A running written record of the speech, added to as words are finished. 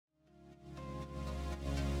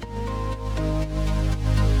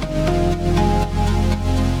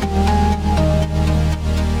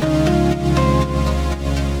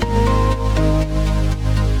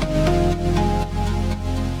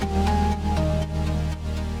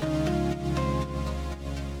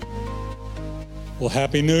Well,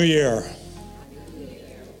 Happy New Year.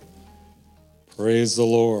 Praise the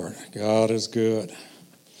Lord. God is good.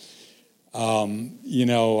 My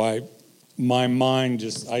mind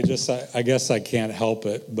I guess I can't help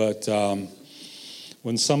it, but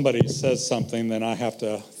when somebody says something, then I have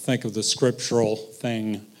to think of the scriptural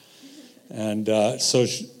thing. And so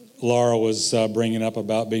Laura was bringing up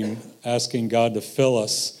about asking God to fill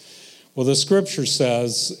us. Well, the scripture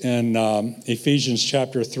says in Ephesians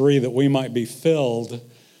chapter 3 that we might be filled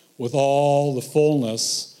with all the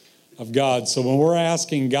fullness of God. So when we're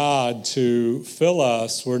asking God to fill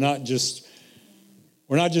us, we're not just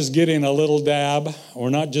getting a little dab. We're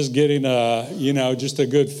not just getting just a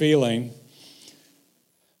good feeling.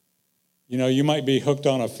 You might be hooked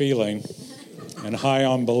on a feeling and high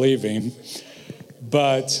on believing,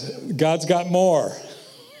 but God's got more.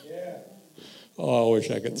 Oh, I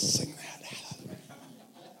wish I could sing that.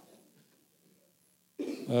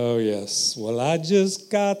 Oh, yes. Well, I just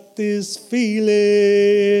got this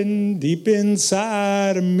feeling deep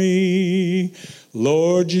inside of me.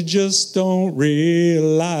 Lord, you just don't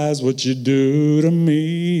realize what you do to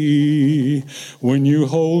me. When you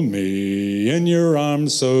hold me in your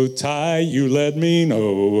arms so tight, you let me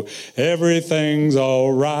know everything's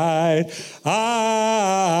all right.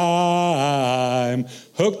 I'm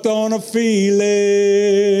hooked on a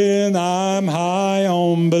feeling, I'm high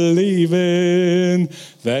on believing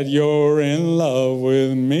that you're in love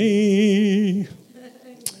with me.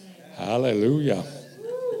 Hallelujah.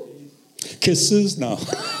 Kisses? No.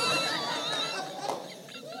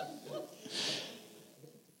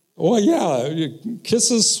 Well, yeah,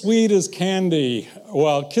 kisses sweet as candy.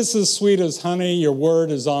 Well, kisses sweet as honey, your word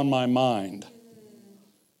is on my mind.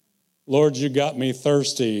 Lord, you got me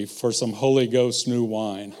thirsty for some Holy Ghost new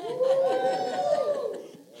wine.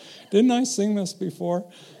 Didn't I sing this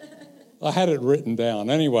before? I had it written down.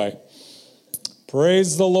 Anyway,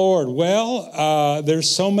 praise the Lord. Well, there's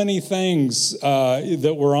so many things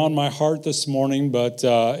that were on my heart this morning, but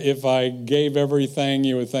if I gave everything,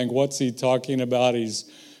 you would think, what's he talking about?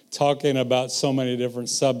 He's talking about so many different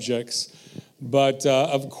subjects. But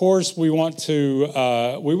of course, we want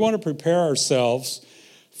to prepare ourselves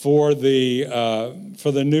for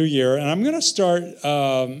the new year. And I'm going to start.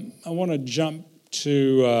 I want to jump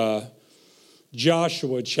to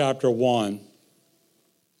Joshua chapter 1.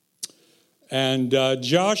 And in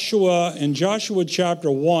Joshua chapter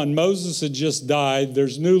 1, Moses had just died.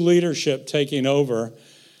 There's new leadership taking over.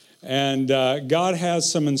 And God has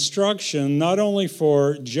some instruction, not only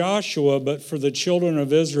for Joshua, but for the children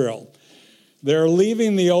of Israel. They're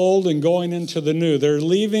leaving the old and going into the new. They're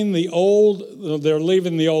leaving the old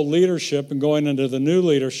leadership and going into the new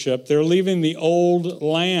leadership. They're leaving the old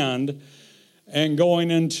land and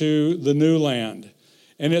going into the new land.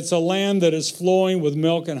 And it's a land that is flowing with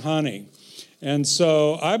milk and honey. And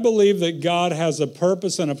so I believe that God has a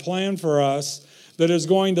purpose and a plan for us that is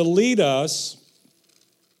going to lead us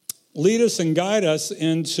and guide us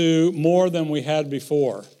into more than we had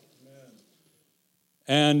before.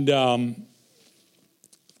 Amen. And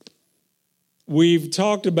we've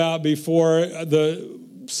talked about before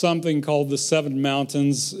something called the seven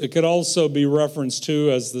mountains. It could also be referenced to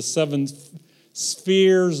as the seven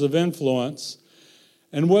spheres of influence.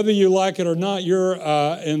 And whether you like it or not, you're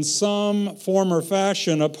in some form or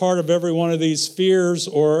fashion a part of every one of these spheres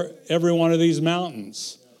or every one of these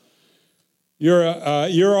mountains.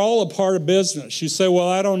 You're all a part of business. You say, well,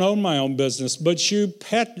 I don't own my own business, but you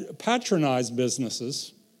patronize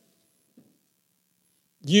businesses.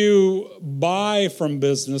 You buy from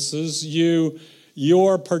businesses.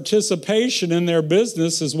 Your participation in their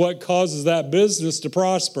business is what causes that business to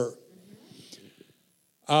prosper.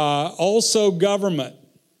 Also, government.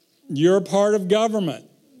 You're a part of government.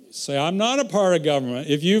 Say, I'm not a part of government.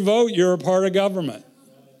 If you vote, you're a part of government.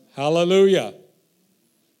 Hallelujah.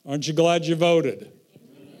 Aren't you glad you voted?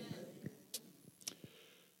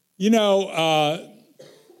 It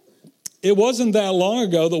wasn't that long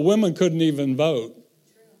ago that women couldn't even vote.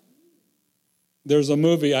 There's a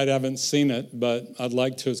movie, I haven't seen it, but I'd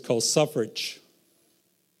like to. It's called Suffrage.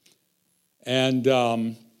 And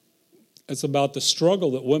it's about the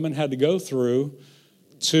struggle that women had to go through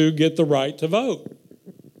to get the right to vote.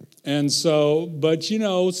 And so, but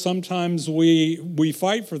sometimes we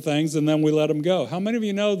fight for things and then we let them go. How many of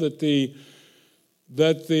you know that the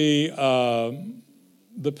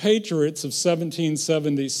Patriots of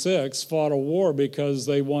 1776 fought a war because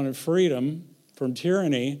they wanted freedom from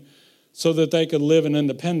tyranny so that they could live in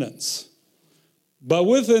independence? But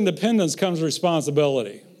with independence comes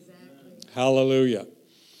responsibility. Exactly. Hallelujah.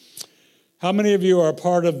 How many of you are a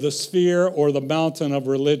part of the sphere or the mountain of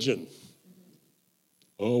religion?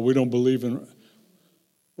 Oh, we don't believe in...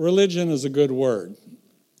 Religion is a good word.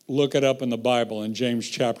 Look it up in the Bible in James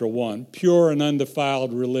chapter 1. Pure and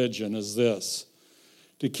undefiled religion is this: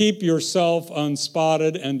 to keep yourself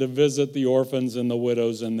unspotted and to visit the orphans and the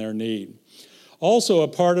widows in their need. Also a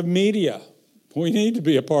part of media. We need to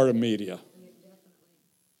be a part of media.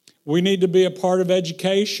 We need to be a part of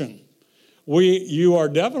education. You are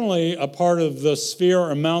definitely a part of the sphere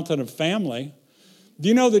or mountain of family. Do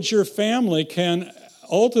you know that your family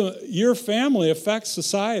affects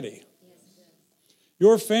society?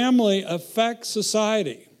 Your family affects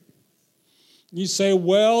society. You say,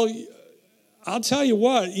 well, I'll tell you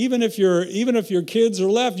what, even if your kids are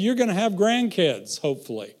left, you're going to have grandkids,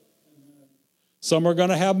 hopefully. Some are going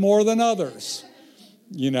to have more than others,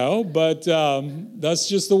 but that's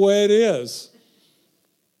just the way it is.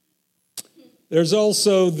 There's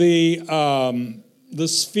also the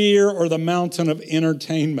sphere or the mountain of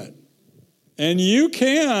entertainment. And you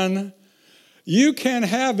can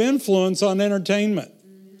have influence on entertainment.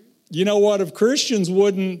 You know what? If Christians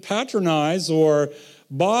wouldn't patronize or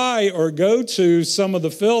buy or go to some of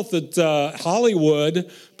the filth that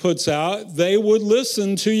Hollywood puts out, they would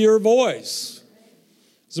listen to your voice.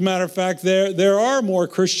 As a matter of fact, there are more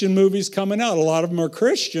Christian movies coming out. A lot of them are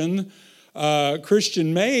Christian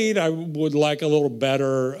made. I would like a little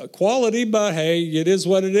better quality, but hey, it is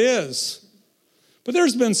what it is. But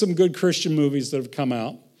there's been some good Christian movies that have come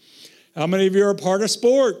out. How many of you are a part of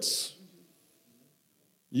sports?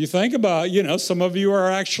 You think about, some of you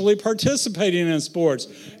are actually participating in sports.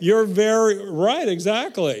 You're very, right,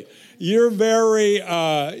 exactly. Your very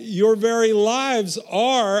lives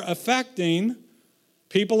are affecting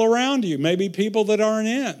people around you, maybe people that aren't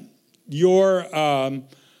in.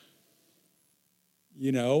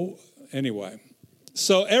 Anyway.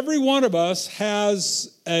 So every one of us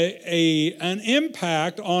has an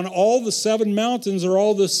impact on all the seven mountains or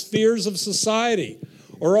all the spheres of society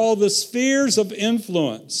or all the spheres of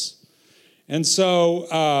influence. And so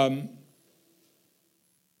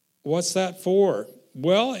what's that for?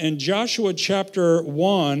 Well, in Joshua chapter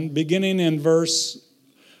 1, beginning in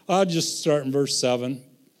I'll just start in verse 7.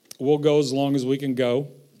 We'll go as long as we can go.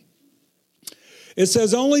 It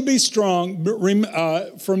says, only be strong.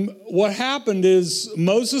 From what happened is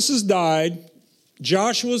Moses has died.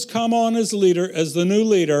 Joshua's come on as the new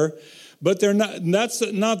leader. But that's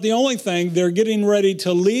not the only thing. They're getting ready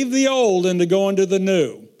to leave the old and to go into the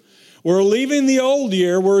new. We're leaving the old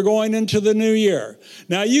year. We're going into the new year.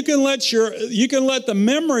 Now you can let the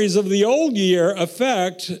memories of the old year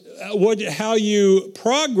affect how you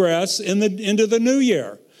progress into the new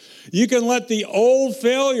year. You can let the old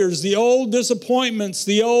failures, the old disappointments,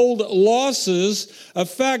 the old losses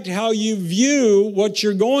affect how you view what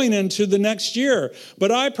you're going into the next year.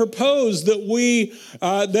 But I propose that we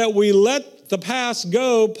let the past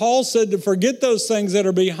go. Paul said to forget those things that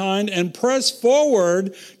are behind and press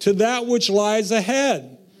forward to that which lies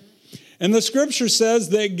ahead. And the scripture says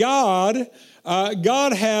that God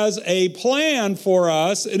has a plan for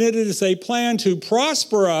us, and it is a plan to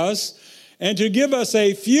prosper us and to give us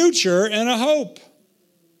a future and a hope.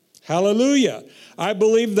 Hallelujah. I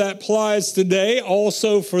believe that applies today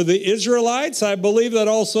also for the Israelites. I believe that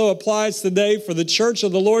also applies today for the church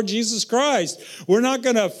of the Lord Jesus Christ. We're not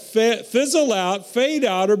going to fizzle out, fade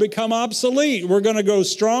out, or become obsolete. We're going to go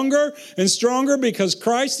stronger and stronger because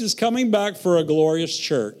Christ is coming back for a glorious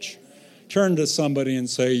church. Turn to somebody and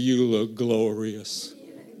say, you look glorious.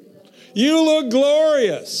 You look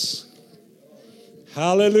glorious.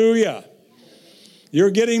 Hallelujah. You're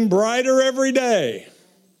getting brighter every day.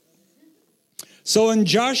 So in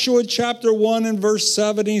Joshua chapter 1 and verse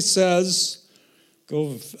 7, he says,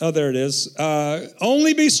 there it is.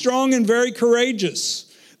 Only be strong and very courageous,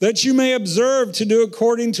 that you may observe to do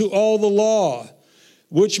according to all the law,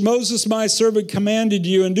 which Moses my servant commanded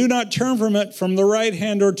you, and do not turn from it from the right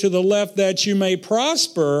hand or to the left, that you may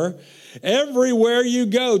prosper everywhere you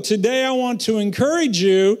go. Today I want to encourage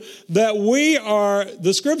you that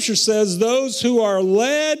the scripture says, those who are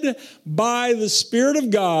led by the Spirit of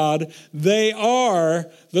God, they are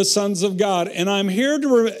the sons of God. And I'm here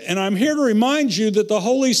to remind you that the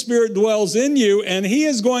Holy Spirit dwells in you, and He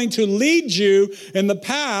is going to lead you in the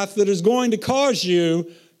path that is going to cause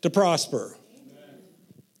you to prosper. Amen.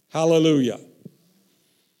 Hallelujah.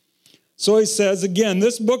 So he says again,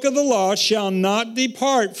 this book of the law shall not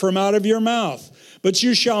depart from out of your mouth, but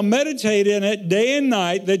you shall meditate in it day and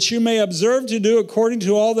night, that you may observe to do according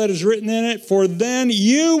to all that is written in it, for then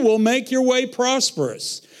you will make your way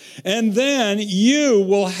prosperous, and then you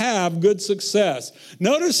will have good success.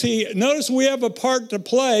 Notice we have a part to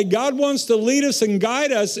play. God wants to lead us and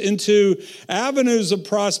guide us into avenues of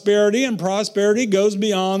prosperity, and prosperity goes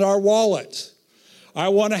beyond our wallet. I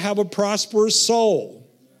want to have a prosperous soul.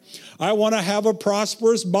 I want to have a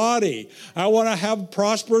prosperous body. I want to have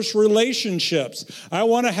prosperous relationships. I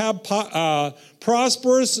want to have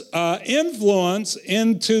prosperous influence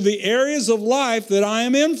into the areas of life that I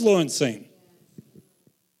am influencing.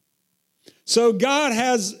 So God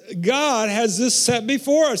has this set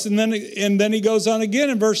before us. And then he goes on again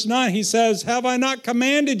in verse 9. He says, have I not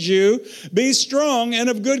commanded you, be strong and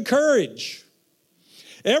of good courage?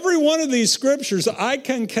 Every one of these scriptures I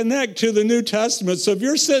can connect to the New Testament. So if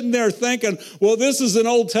you're sitting there thinking, well, this is an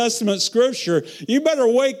Old Testament scripture, you better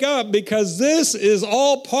wake up, because this is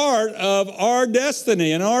all part of our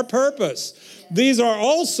destiny and our purpose. These are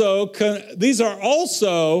also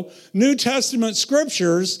New Testament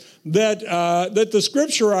scriptures that the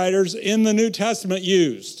scripture writers in the New Testament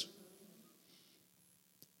used.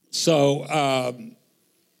 So,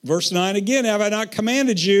 verse 9 again, have I not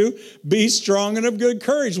commanded you, be strong and of good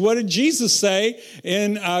courage? What did Jesus say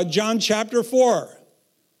in John chapter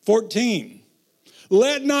 14?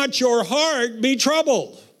 Let not your heart be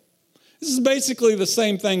troubled. This is basically the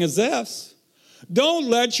same thing as this. Don't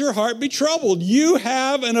let your heart be troubled. You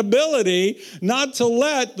have an ability not to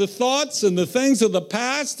let the thoughts and the things of the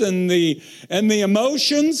past and the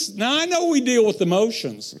emotions. Now, I know we deal with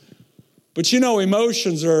emotions, but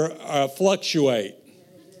emotions fluctuate.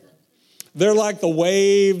 They're like the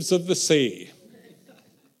waves of the sea.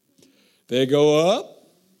 They go up,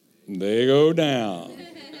 they go down.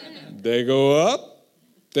 They go up,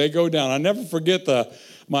 they go down. I never forget I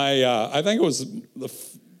think it was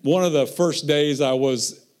one of the first days I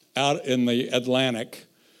was out in the Atlantic.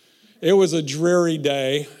 It was a dreary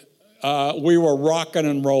day. We were rocking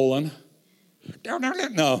and rolling.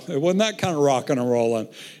 No, it wasn't that kind of rocking and rolling.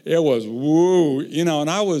 It was woo, and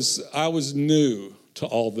I was new to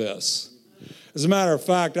all this. As a matter of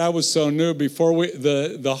fact, I was so new before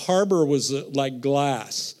the harbor was like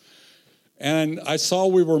glass. And I saw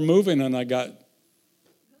we were moving and I got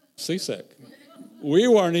seasick. We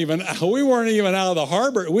weren't even out of the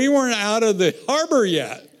harbor. We weren't out of the harbor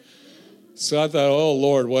yet. So I thought, oh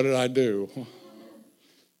Lord, what did I do?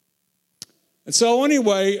 And so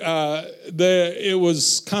anyway, it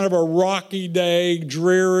was kind of a rocky day,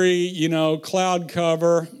 dreary, cloud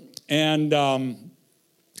cover. And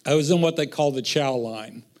I was in what they call the chow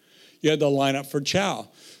line. You had to line up for chow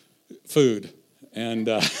food and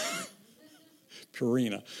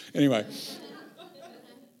Purina. Anyway,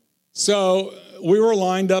 so we were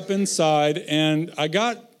lined up inside, and I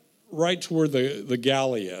got right to where the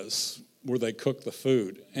galley is, where they cook the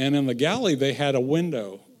food. And in the galley, they had a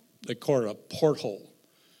window. They called it a porthole.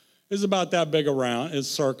 It was about that big around, it's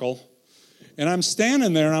circle. And I'm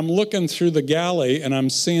standing there and I'm looking through the galley and I'm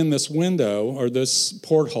seeing this window or this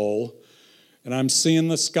porthole, and I'm seeing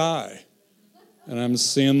the sky and I'm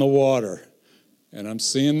seeing the water and I'm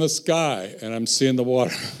seeing the sky and I'm seeing the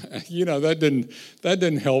water. That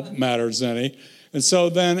didn't help matters any. And so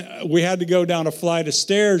then we had to go down a flight of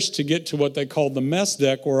stairs to get to what they called the mess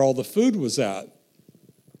deck, where all the food was at.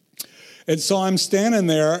 And so I'm standing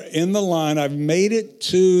there in the line. I've made it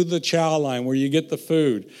to the chow line where you get the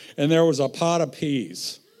food. And there was a pot of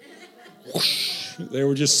peas. Whoosh, they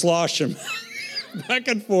were just sloshing back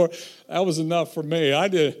and forth. That was enough for me. I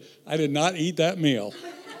did not eat that meal.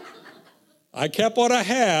 I kept what I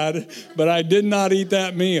had, but I did not eat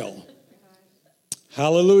that meal.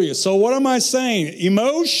 Hallelujah. So what am I saying?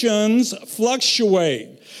 Emotions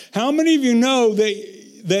fluctuate. How many of you know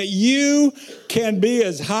that you can be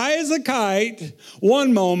as high as a kite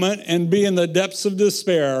one moment and be in the depths of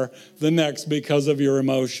despair the next because of your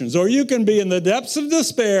emotions? Or you can be in the depths of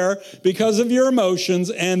despair because of your emotions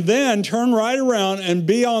and then turn right around and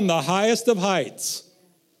be on the highest of heights.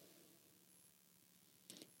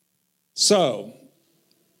 So,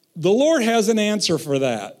 the Lord has an answer for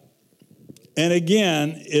that. And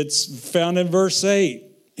again, it's found in verse 8.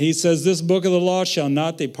 He says, this book of the law shall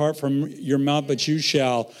not depart from your mouth, but you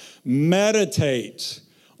shall meditate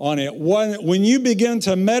on it. When you begin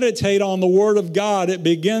to meditate on the Word of God, it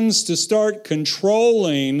begins to start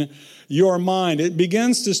controlling your mind. It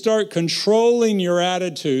begins to start controlling your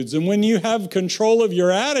attitudes. And when you have control of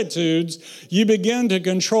your attitudes, you begin to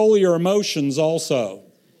control your emotions also.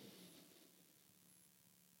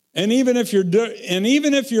 And even if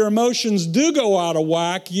your emotions do go out of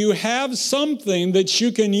whack, you have something that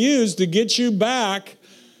you can use to get you back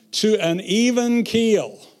to an even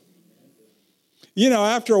keel.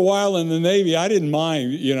 After a while in the Navy, I didn't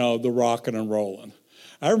mind, the rocking and rolling.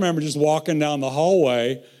 I remember just walking down the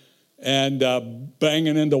hallway and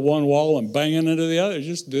banging into one wall and banging into the other. It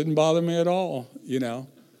just didn't bother me at all,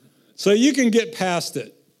 So you can get past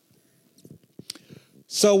it.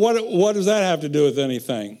 So what does that have to do with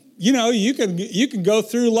anything? You know, you can go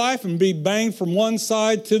through life and be banged from one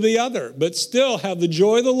side to the other, but still have the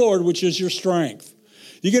joy of the Lord, which is your strength.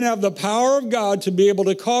 You can have the power of God to be able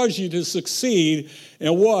to cause you to succeed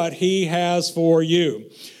in what He has for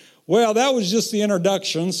you. Well, that was just the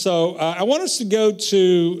introduction. So I want us to go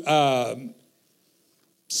to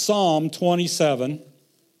Psalm 27.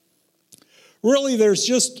 Really, there's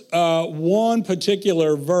just one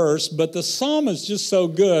particular verse, but the psalm is just so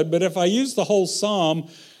good. But if I use the whole psalm,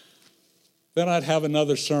 then I'd have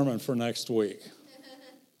another sermon for next week.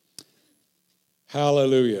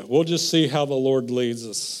 Hallelujah. We'll just see how the Lord leads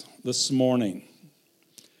us this morning.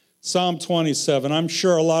 Psalm 27. I'm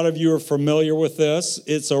sure a lot of you are familiar with this.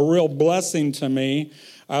 It's a real blessing to me.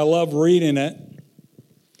 I love reading it.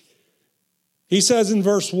 He says in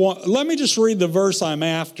verse 1, let me just read the verse I'm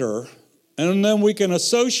after, and then we can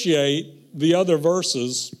associate the other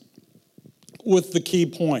verses with the key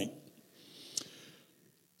point.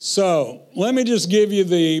 So let me just give you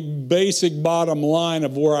the basic bottom line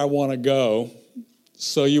of where I want to go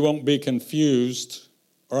so you won't be confused,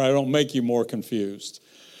 or I don't make you more confused.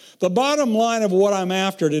 The bottom line of what I'm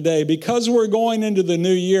after today, because we're going into the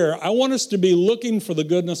new year, I want us to be looking for the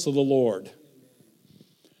goodness of the Lord.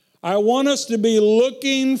 I want us to be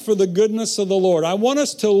looking for the goodness of the Lord. I want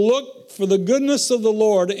us to look for the goodness of the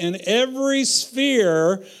Lord in every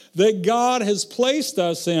sphere that God has placed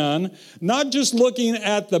us in, not just looking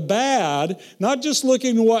at the bad, not just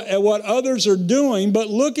looking at what others are doing, but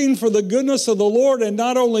looking for the goodness of the Lord, and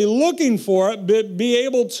not only looking for it, but be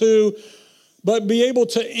able to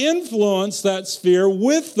influence that sphere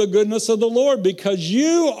with the goodness of the Lord, because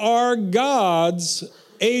you are God's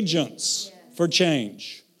agents for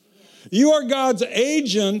change. You are God's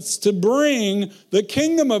agents to bring the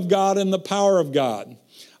kingdom of God and the power of God.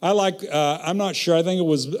 I'm not sure, I think it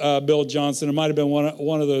was Bill Johnson. It might have been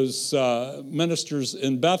one of those ministers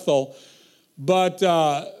in Bethel. But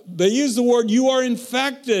they use the word, you are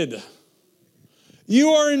infected. You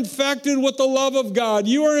are infected with the love of God.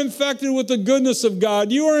 You are infected with the goodness of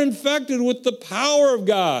God. You are infected with the power of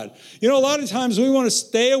God. You know, a lot of times we want to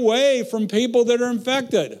stay away from people that are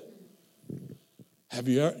infected.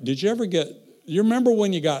 Did you ever you remember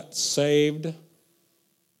when you got saved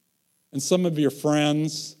and some of your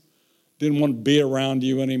friends didn't want to be around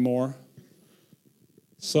you anymore?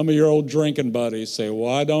 Some of your old drinking buddies say,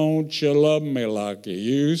 why don't you love me like you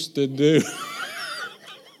used to do?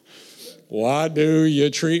 Why do you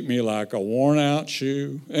treat me like a worn out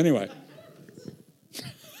shoe? Anyway.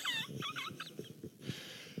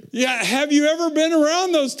 Yeah, have you ever been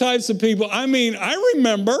around those types of people? I mean, I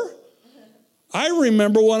remember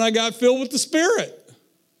when I got filled with the Spirit.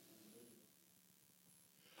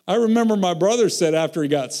 I remember my brother said after he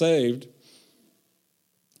got saved,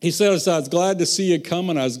 he said, I was glad to see you come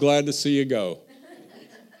and I was glad to see you go.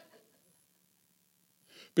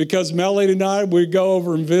 Because Melody and I, we'd go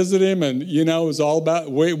over and visit him, and, you know, it was all about,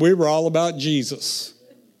 we were all about Jesus.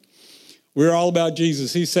 We were all about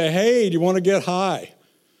Jesus. He said, hey, do you want to get high?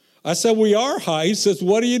 I said, we are high. He says,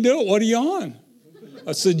 what are you doing? What are you on?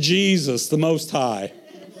 I said, Jesus, the Most High.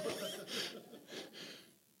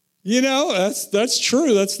 You know, that's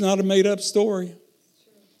true. That's not a made-up story.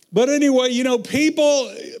 But anyway, you know, people,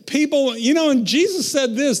 you know, and Jesus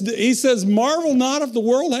said this. He says, marvel not if the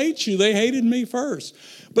world hates you. They hated me first.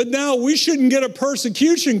 But now we shouldn't get a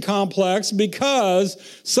persecution complex because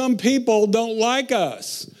some people don't like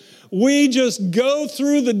us. We just go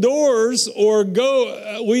through the doors or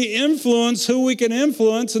we influence who we can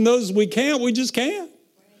influence, and those we can't, we just can't.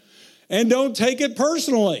 And don't take it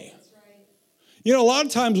personally. You know, a lot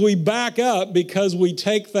of times we back up because we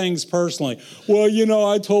take things personally. Well, you know,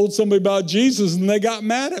 I told somebody about Jesus and they got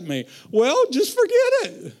mad at me. Well, just forget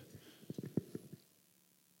it.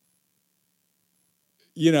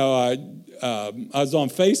 You know, I was on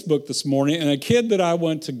Facebook this morning, and a kid that I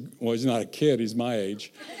went to, well, he's not a kid, he's my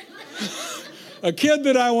age. A kid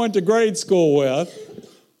that I went to grade school with,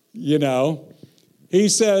 you know, he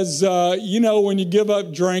says, you know, when you give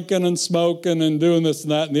up drinking and smoking and doing this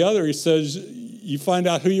and that and the other, he says, you find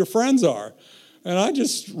out who your friends are. And I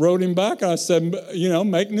just wrote him back, and I said, you know,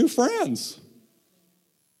 make new friends.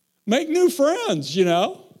 Make new friends, you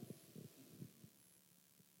know.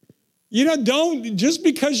 You know, don't, just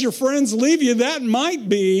because your friends leave you, that might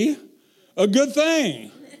be a good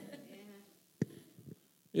thing.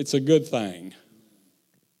 It's a good thing.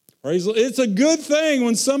 It's a good thing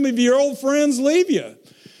when some of your old friends leave you.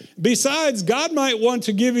 Besides, God might want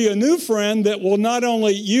to give you a new friend that will not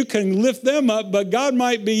only, you can lift them up, but God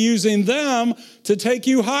might be using them to take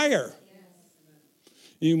you higher.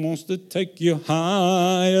 He wants to take you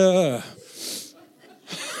higher.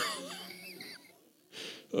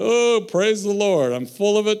 Oh, praise the Lord. I'm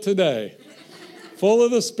full of it today. Full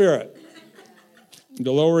of the Spirit.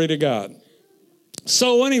 Glory to God.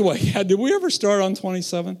 So anyway, did we ever start on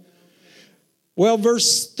 27? Well,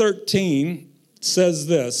 verse 13 says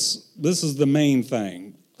this. This is the main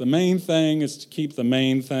thing. The main thing is to keep the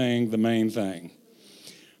main thing the main thing.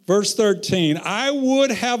 Verse 13, I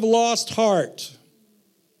would have lost heart.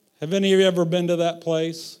 Have any of you ever been to that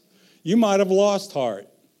place? You might have lost heart.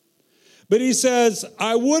 But he says,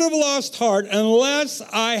 I would have lost heart unless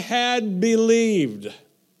I had believed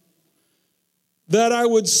that I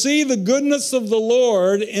would see the goodness of the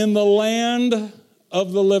Lord in the land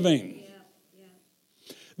of the living.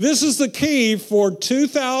 This is the key for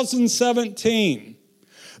 2017,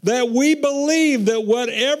 that we believe that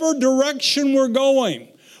whatever direction we're going,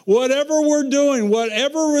 whatever we're doing,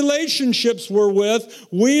 whatever relationships we're with,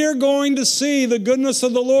 we are going to see the goodness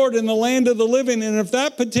of the Lord in the land of the living. And if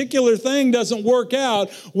that particular thing doesn't work out,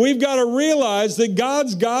 we've got to realize that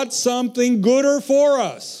God's got something gooder for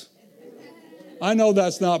us. I know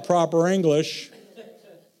that's not proper English,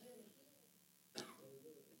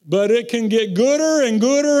 but it can get gooder and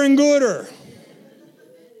gooder and gooder.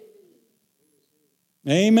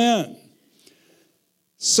 Amen.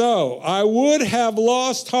 So, I would have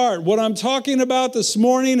lost heart. What I'm talking about this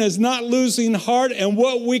morning is not losing heart and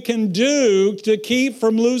what we can do to keep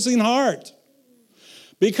from losing heart.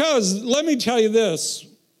 Because, let me tell you this,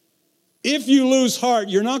 if you lose heart,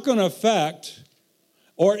 you're not going to affect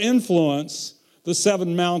or influence the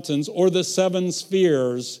 7 mountains or the 7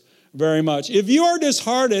 spheres very much. If you are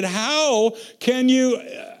disheartened, how can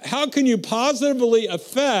you positively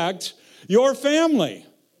affect your family?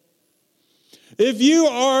 If you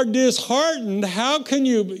are disheartened, how can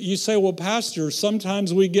you say, well, Pastor,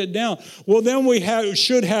 sometimes we get down. Well, then we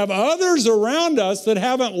should have others around us that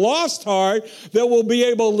haven't lost heart that will be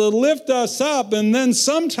able to lift us up. And then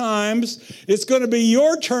sometimes it's going to be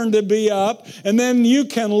your turn to be up, and then you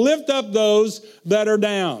can lift up those that are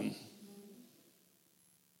down.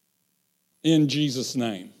 In Jesus'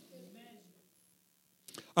 name.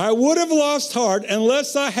 I would have lost heart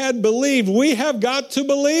unless I had believed. We have got to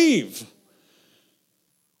believe.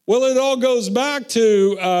 Well, it all goes back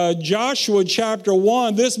to Joshua chapter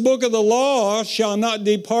 1. This book of the law shall not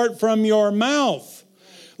depart from your mouth.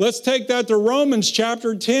 Let's take that to Romans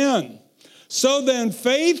chapter 10. So then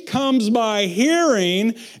faith comes by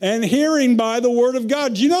hearing, and hearing by the word of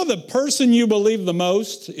God. Do you know the person you believe the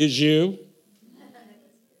most is you?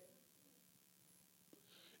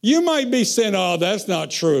 You might be saying, oh, that's not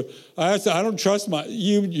true. I don't trust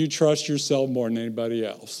you trust yourself more than anybody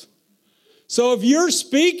else. So if you're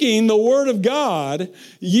speaking the word of God,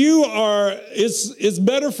 it's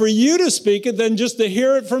better for you to speak it than just to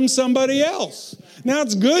hear it from somebody else. Now,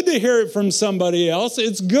 it's good to hear it from somebody else.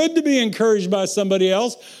 It's good to be encouraged by somebody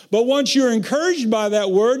else. But once you're encouraged by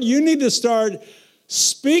that word, you need to start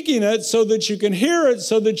speaking it so that you can hear it,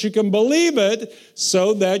 so that you can believe it,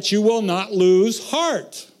 so that you will not lose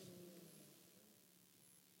heart.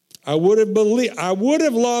 I would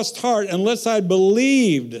have lost heart unless I had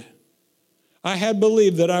believed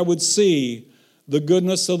that I would see the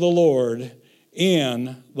goodness of the Lord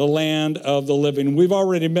in the land of the living. We've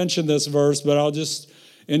already mentioned this verse, but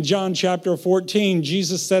in John chapter 14,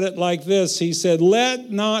 Jesus said it like this. He said,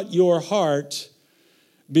 let not your heart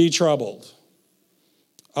be troubled.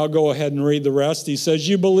 I'll go ahead and read the rest. He says,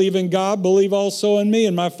 you believe in God, believe also in me.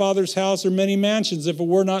 In my Father's house are many mansions. If it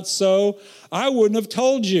were not so, I wouldn't have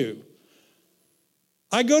told you.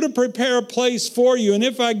 I go to prepare a place for you, and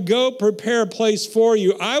if I go prepare a place for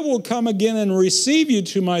you, I will come again and receive you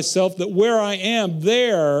to myself, that where I am,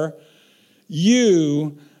 there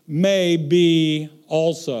you may be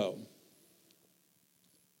also.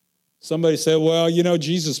 Somebody said, well,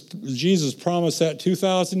 Jesus promised that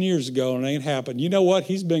 2,000 years ago, and it ain't happened. You know what?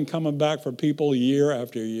 He's been coming back for people year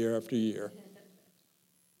after year after year.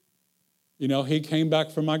 He came back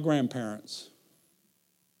for my grandparents.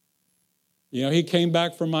 He came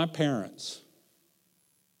back for my parents.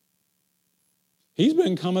 He's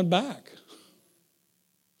been coming back.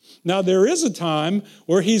 Now, there is a time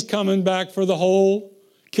where he's coming back for the whole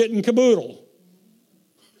kit and caboodle.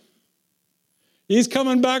 He's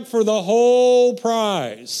coming back for the whole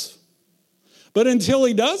prize. But until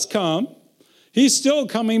he does come, he's still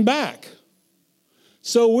coming back.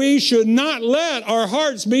 So we should not let our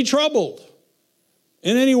hearts be troubled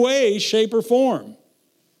in any way, shape, or form.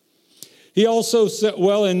 He also said,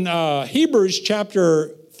 in Hebrews chapter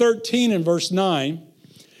 13 and verse 9,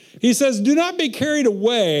 he says, do not be carried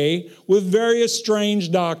away with various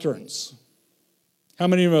strange doctrines. How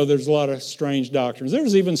many of you know there's a lot of strange doctrines? There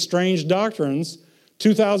was even strange doctrines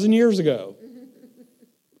 2,000 years ago.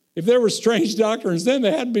 If there were strange doctrines then,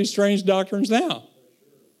 there had to be strange doctrines now.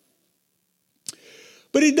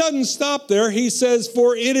 But he doesn't stop there. He says,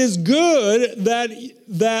 for it is good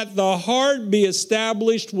that the heart be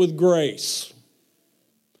established with grace.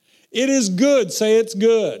 It is good. Say it's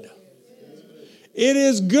good. It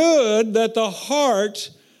is good that the heart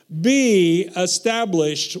be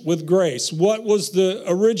established with grace. What was the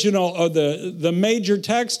original or the major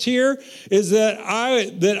text here is that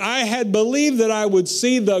I had believed that I would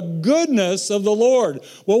see the goodness of the Lord.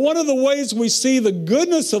 Well, one of the ways we see the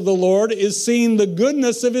goodness of the Lord is seeing the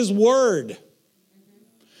goodness of his word.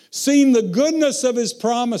 Seeing the goodness of his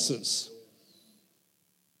promises.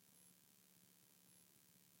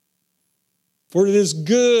 For it is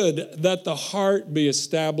good that the heart be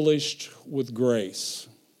established with grace.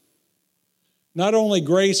 Not only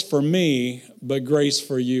grace for me, but grace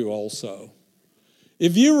for you also.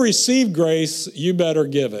 If you receive grace, you better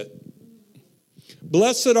give it.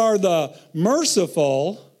 Blessed are the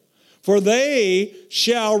merciful, for they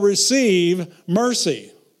shall receive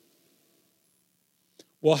mercy.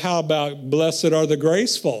 Well, how about blessed are the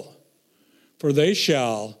graceful, for they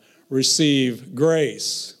shall receive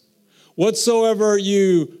grace. Whatsoever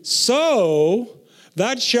you sow,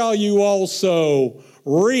 that shall you also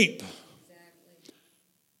reap.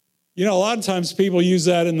 You know, a lot of times people use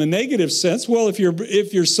that in the negative sense. Well, if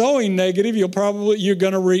you're sowing negative, you're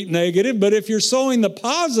going to reap negative. But if you're sowing the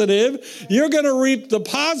positive, you're going to reap the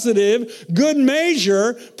positive. Good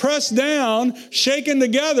measure, pressed down, shaken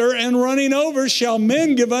together, and running over, shall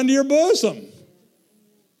men give unto your bosom.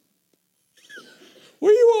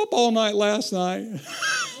 Were you up all night last night?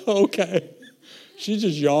 Okay. She's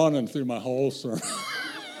just yawning through my whole sermon.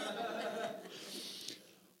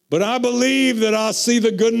 But I believe that I'll see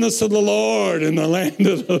the goodness of the Lord in the land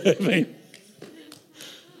of the living.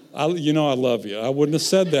 I love you. I wouldn't have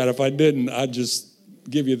said that if I didn't. I'd just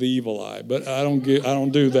give you the evil eye. But I don't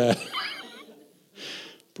do that.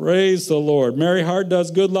 Praise the Lord. Merry heart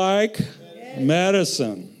does good like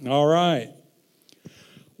medicine. All right.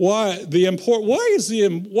 Why is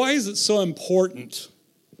it so important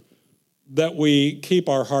that we keep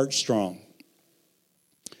our heart strong?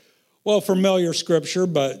 Well, familiar scripture,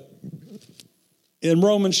 but in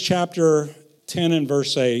Romans chapter 10 and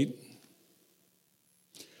verse 8,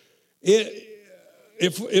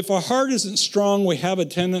 if our heart isn't strong, we have a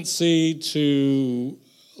tendency to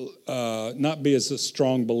not be as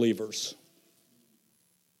strong believers.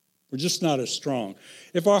 We're just not as strong.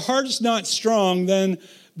 If our heart's not strong, then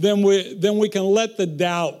we can let the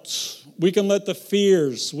doubts, we can let the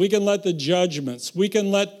fears, we can let the judgments, we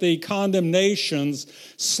can let the condemnations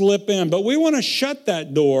slip in. But we want to shut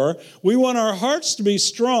that door. We want our hearts to be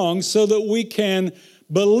strong so that we can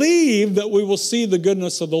believe that we will see the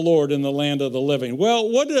goodness of the Lord in the land of the living. Well,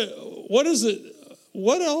 what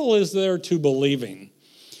all is there to believing?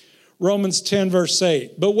 Romans 10 verse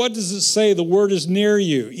 8. But what does it say? The word is near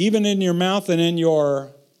you, even in your mouth and in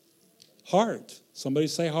your heart. Somebody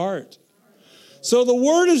say heart. So the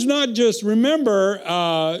word is not just, remember,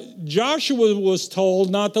 Joshua was told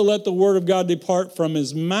not to let the word of God depart from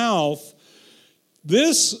his mouth.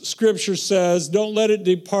 This scripture says, don't let it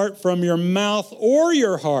depart from your mouth or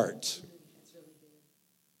your heart.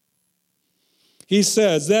 He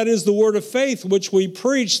says, that is the word of faith which we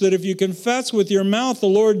preach, that if you confess with your mouth the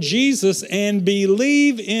Lord Jesus and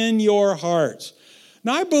believe in your heart.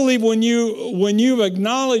 Now, I believe when you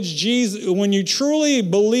acknowledge Jesus, when you truly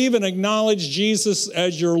believe and acknowledge Jesus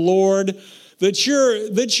as your Lord, that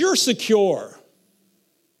you're secure.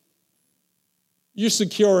 You're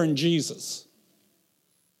secure in Jesus.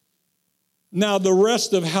 Now, the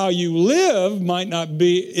rest of how you live might not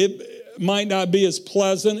be as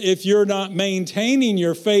pleasant if you're not maintaining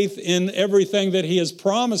your faith in everything that He has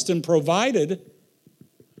promised and provided.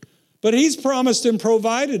 But He's promised and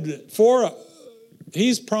provided for us.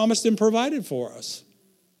 He's promised and provided for us.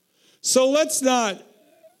 So let's not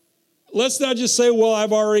just say, well,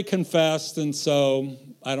 I've already confessed, and so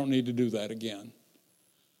I don't need to do that again.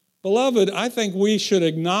 Beloved, I think we should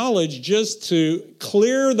acknowledge just to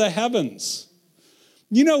clear the heavens.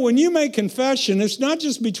 You know, when you make confession, it's not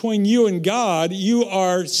just between you and God. You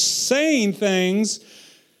are saying things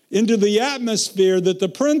into the atmosphere that the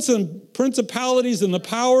principalities and the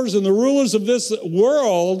powers and the rulers of this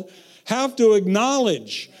world have to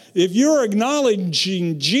acknowledge. If you're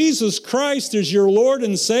acknowledging Jesus Christ as your Lord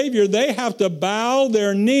and Savior, they have to bow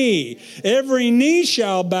their knee. Every knee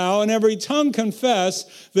shall bow and every tongue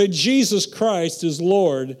confess that Jesus Christ is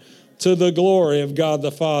Lord, to the glory of God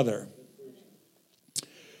the Father.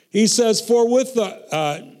 He says,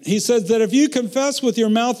 he says that if you confess with your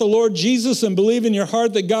mouth the Lord Jesus and believe in your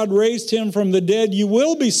heart that God raised him from the dead, you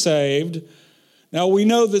will be saved. Now, we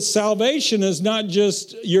know that salvation is not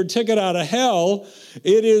just your ticket out of hell.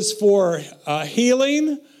 It is for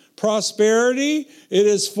healing, prosperity. It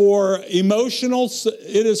is for emotional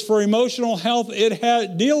health.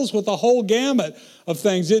 It deals with the whole gamut of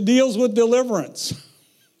things. It deals with deliverance.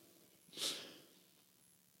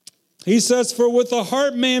 He says, for with the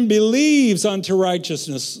heart man believes unto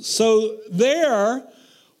righteousness. So there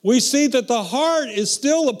we see that the heart is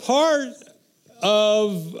still a part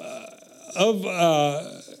of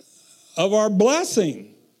our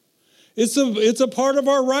blessing. It's a part of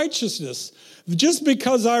our righteousness. Just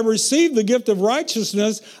because I received the gift of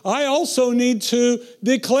righteousness, I also need to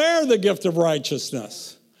declare the gift of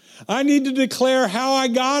righteousness. I need to declare how I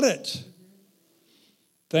got it.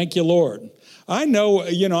 Thank you, Lord. I know,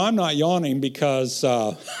 I'm not yawning because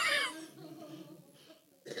I'm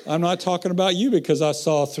not talking about you, because I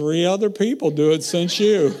saw 3 other people do it since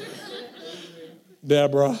you,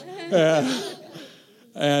 Deborah.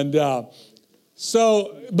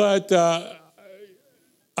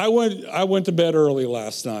 I went to bed early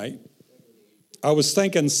last night. I was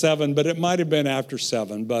thinking 7, but it might have been after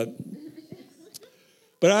 7. But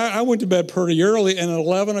I went to bed pretty early, and at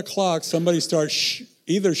 11 o'clock, somebody starts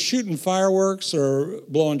either shooting fireworks or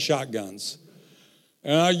blowing shotguns.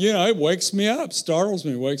 And, it wakes me up, startles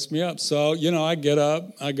me, wakes me up. So, I get up,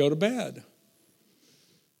 I go to bed.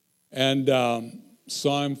 And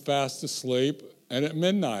so I'm fast asleep, and at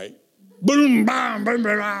midnight, boom, bam, bam,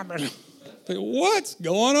 bam, bam. What's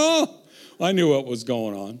going on? Well, I knew what was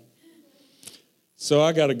going on. So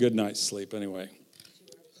I got a good night's sleep anyway.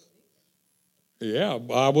 Yeah,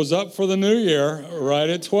 I was up for the new year right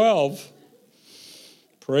at 12.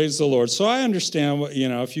 Praise the Lord. So I understand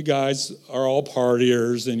if you guys are all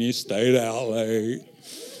partiers and you stayed out late.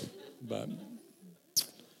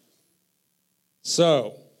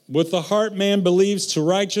 So, with the heart man believes to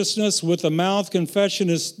righteousness, with the mouth confession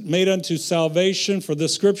is made unto salvation. For the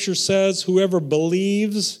scripture says, whoever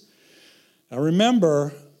believes. Now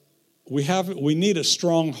remember, we need a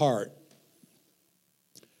strong heart.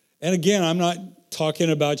 And again, I'm not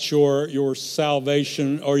talking about your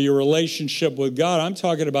salvation or your relationship with God. I'm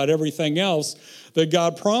talking about everything else that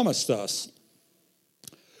God promised us.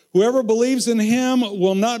 Whoever believes in him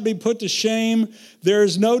will not be put to shame. There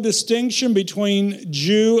is no distinction between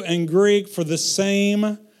Jew and Greek, for the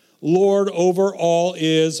same Lord over all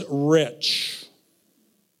is rich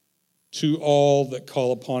to all that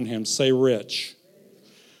call upon him. Say rich.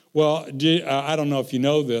 Well, I don't know if you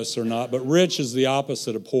know this or not, but rich is the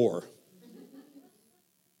opposite of poor.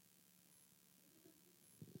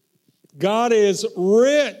 God is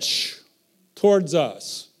rich towards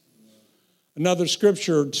us. Another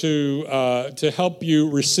scripture to help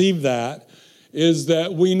you receive that is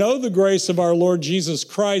that we know the grace of our Lord Jesus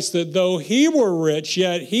Christ, that though he were rich,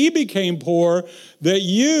 yet he became poor, that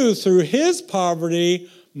you through his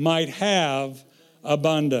poverty might have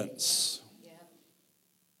abundance. Yeah.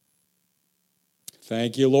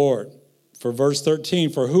 Thank you, Lord. For verse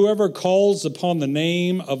 13, for whoever calls upon the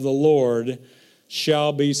name of the Lord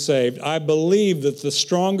shall be saved. I believe that the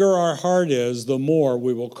stronger our heart is, the more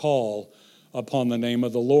we will call upon the name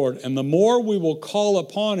of the Lord. And the more we will call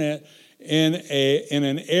upon it in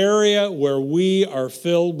an area where we are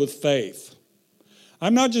filled with faith.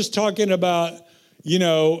 I'm not just talking about,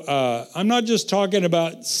 I'm not just talking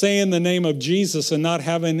about saying the name of Jesus and not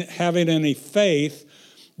having any faith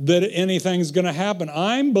that anything's going to happen.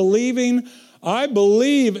 I believe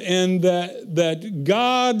in that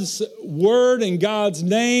God's word and God's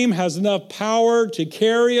name has enough power to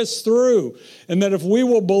carry us through. And that if we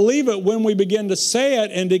will believe it when we begin to say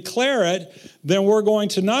it and declare it, then we're going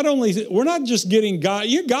to we're not just getting God,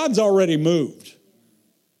 God's already moved.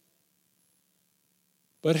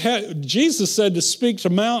 But Jesus said to speak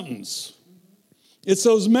to mountains. It's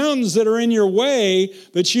those mountains that are in your way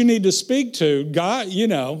that you need to speak to. God,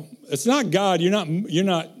 it's not God. You're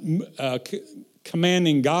not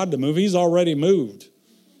commanding God to move. He's already moved.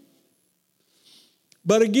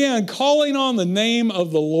 But again, calling on the name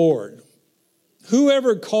of the Lord.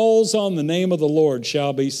 Whoever calls on the name of the Lord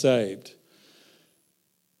shall be saved.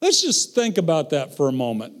 Let's just think about that for a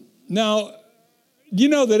moment. Now, you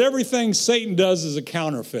know that everything Satan does is a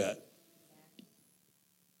counterfeit.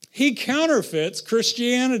 He counterfeits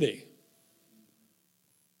Christianity.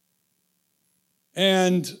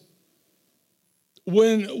 And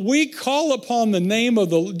when we call upon the name of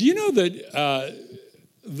the, do you know that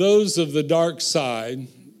those of the dark side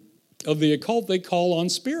of the occult, they call on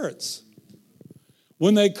spirits?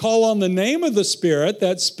 When they call on the name of the Spirit,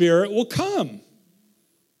 that Spirit will come.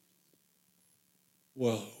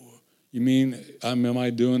 Well, you mean, am I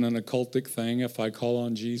doing an occultic thing if I call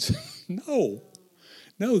on Jesus? No,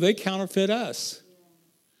 they counterfeit us.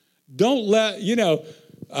 Don't let,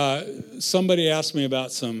 somebody asked me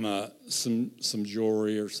about some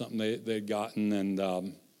jewelry or something they'd gotten, and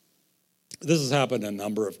this has happened a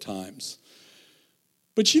number of times.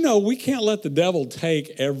 But we can't let the devil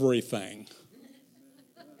take everything.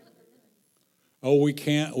 Oh, we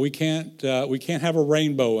can't have a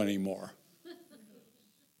rainbow anymore.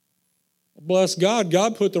 Bless God.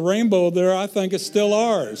 God put the rainbow there. I think it's still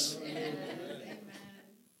ours.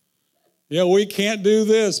 Yeah, we can't do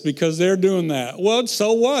this because they're doing that. Well,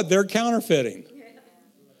 so what? They're counterfeiting.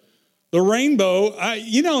 The rainbow,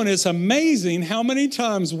 and it's amazing how many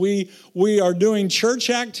times we are doing church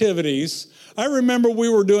activities. I remember we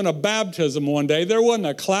were doing a baptism one day. There wasn't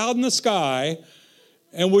a cloud in the sky,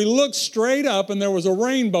 and we looked straight up, and there was a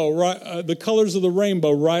rainbow, the colors of the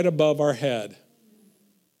rainbow right above our head.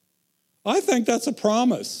 I think that's a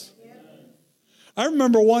promise. I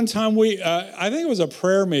remember one time I think it was a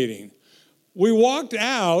prayer meeting. We walked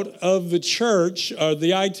out of the church,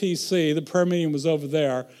 the ITC, the prayer meeting was over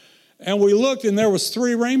there, and we looked and there was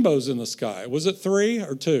 3 rainbows in the sky. Was it 3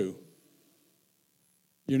 or 2?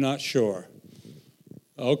 You're not sure.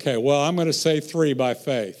 Okay, well, I'm going to say 3 by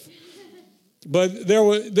faith. But there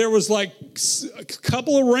was like a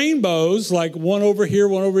couple of rainbows, like one over here,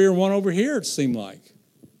 one over here, one over here, it seemed like.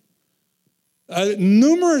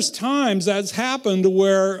 Numerous times that's happened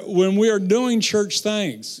where when we are doing church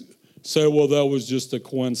things, say, well, that was just a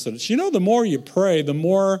coincidence. The more you pray, the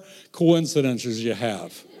more coincidences you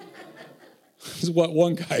have. This is what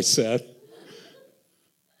one guy said.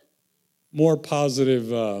 More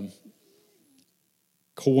positive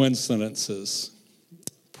coincidences.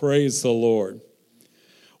 Praise the Lord.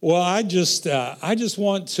 Well, I just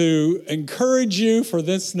want to encourage you for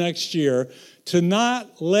this next year to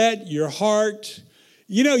not let your heart,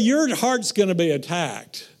 your heart's going to be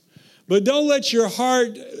attacked, but don't let your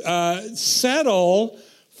heart settle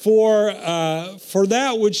for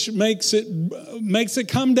that which makes it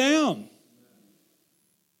come down.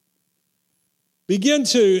 Begin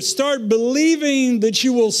to start believing that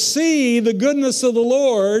you will see the goodness of the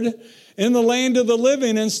Lord in the land of the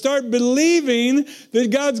living, and start believing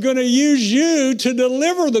that God's going to use you to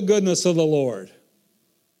deliver the goodness of the Lord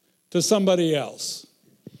to somebody else.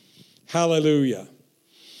 Hallelujah.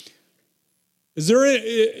 Is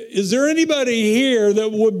there anybody here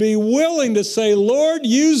that would be willing to say, Lord,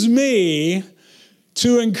 use me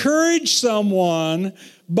to encourage someone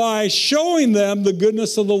by showing them the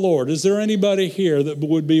goodness of the Lord? Is there anybody here that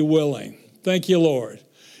would be willing? Thank you, Lord.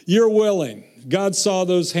 You're willing. God saw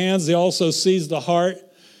those hands. He also sees the heart.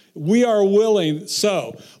 We are willing.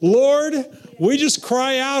 So, Lord, we just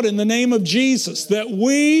cry out in the name of Jesus that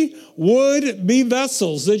we would be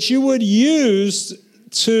vessels that you would use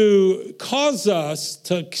to cause us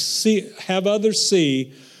to have others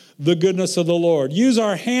see the goodness of the Lord. Use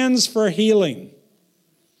our hands for healing.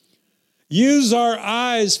 Use our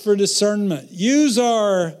eyes for discernment. Use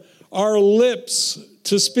our lips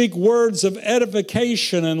to speak words of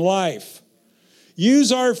edification and life.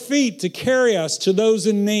 Use our feet to carry us to those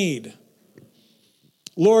in need.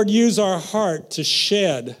 Lord, use our heart to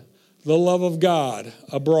shed the love of God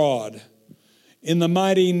abroad in the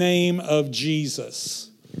mighty name of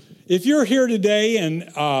Jesus. If you're here today and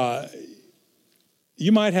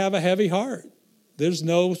you might have a heavy heart, there's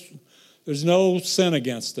no sin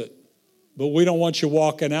against it. But we don't want you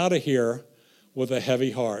walking out of here with a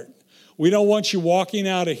heavy heart. We don't want you walking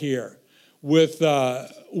out of here with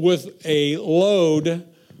a load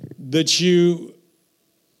that you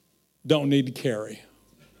don't need to carry.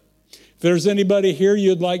 If there's anybody here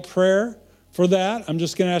you'd like prayer for that, I'm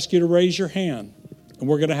just going to ask you to raise your hand, and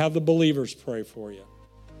we're going to have the believers pray for you.